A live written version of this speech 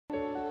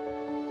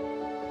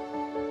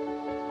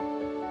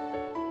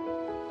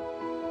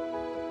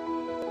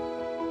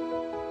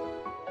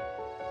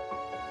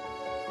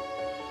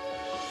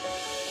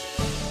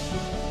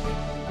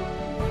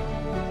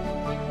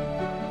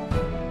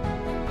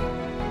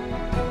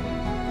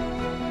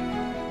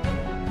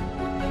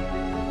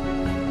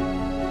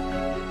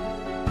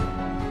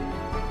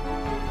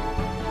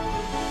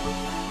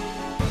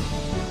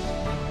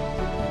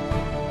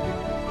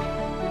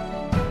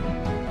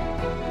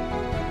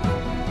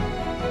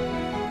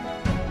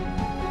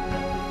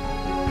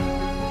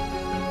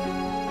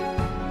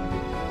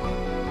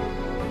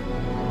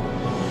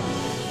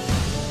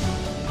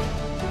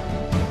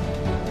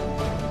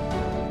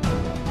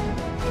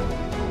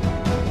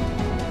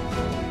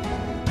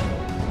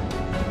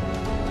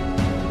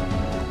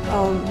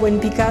When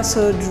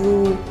Picasso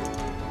drew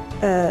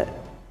a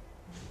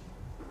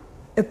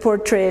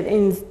portrait,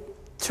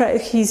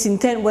 his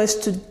intent was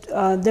to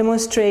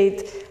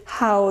demonstrate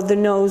how the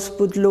nose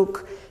would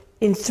look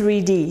in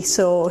 3D.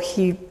 So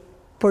he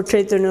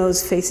portrayed the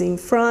nose facing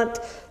front,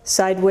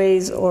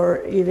 sideways,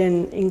 or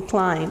even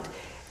inclined.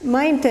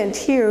 My intent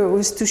here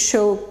was to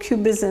show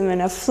cubism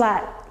in a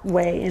flat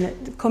way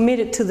and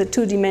committed to the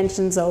 2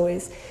 dimensions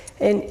always.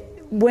 And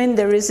when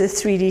there is a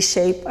 3D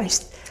shape,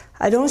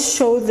 I don't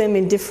show them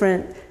in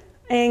different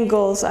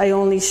angles. I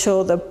only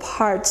show the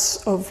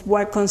parts of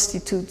what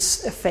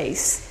constitutes a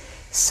face,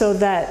 so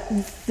that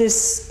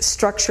this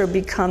structure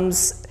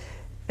becomes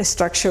a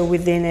structure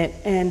within it.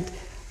 And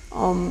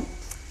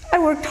I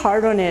worked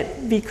hard on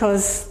it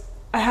because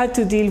I had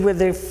to deal with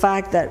the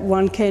fact that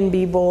one can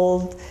be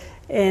bald,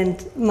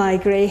 and my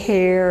gray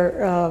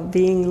hair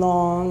being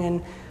long,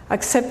 and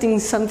accepting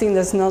something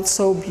that's not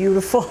so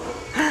beautiful,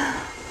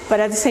 but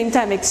at the same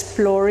time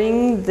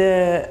exploring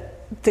the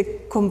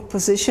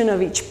composition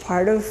of each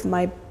part of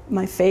my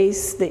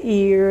face, the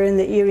ear and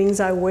the earrings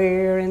I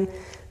wear, and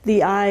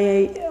the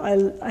eye.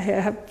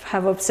 I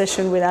have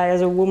obsession with eye.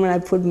 As a woman, I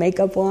put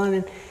makeup on,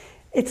 and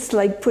it's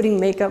like putting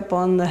makeup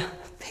on the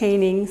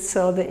painting.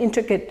 So the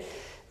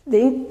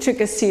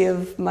intricacy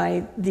of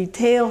my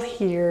detail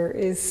here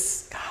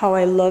is how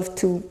I love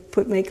to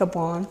put makeup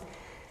on.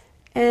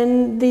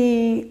 And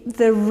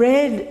the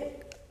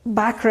red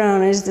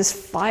background is this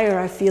fire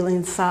I feel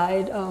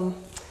inside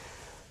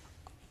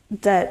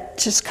that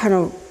just kind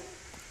of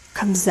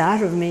comes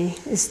out of me.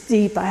 It's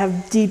deep. I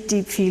have deep,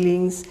 deep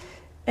feelings.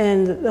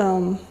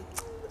 And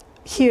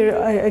here,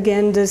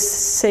 again, the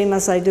same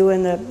as I do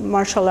in the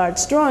martial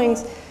arts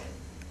drawings,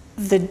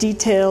 the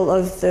detail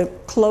of the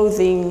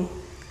clothing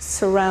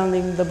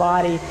surrounding the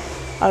body,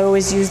 I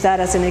always use that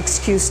as an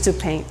excuse to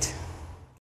paint.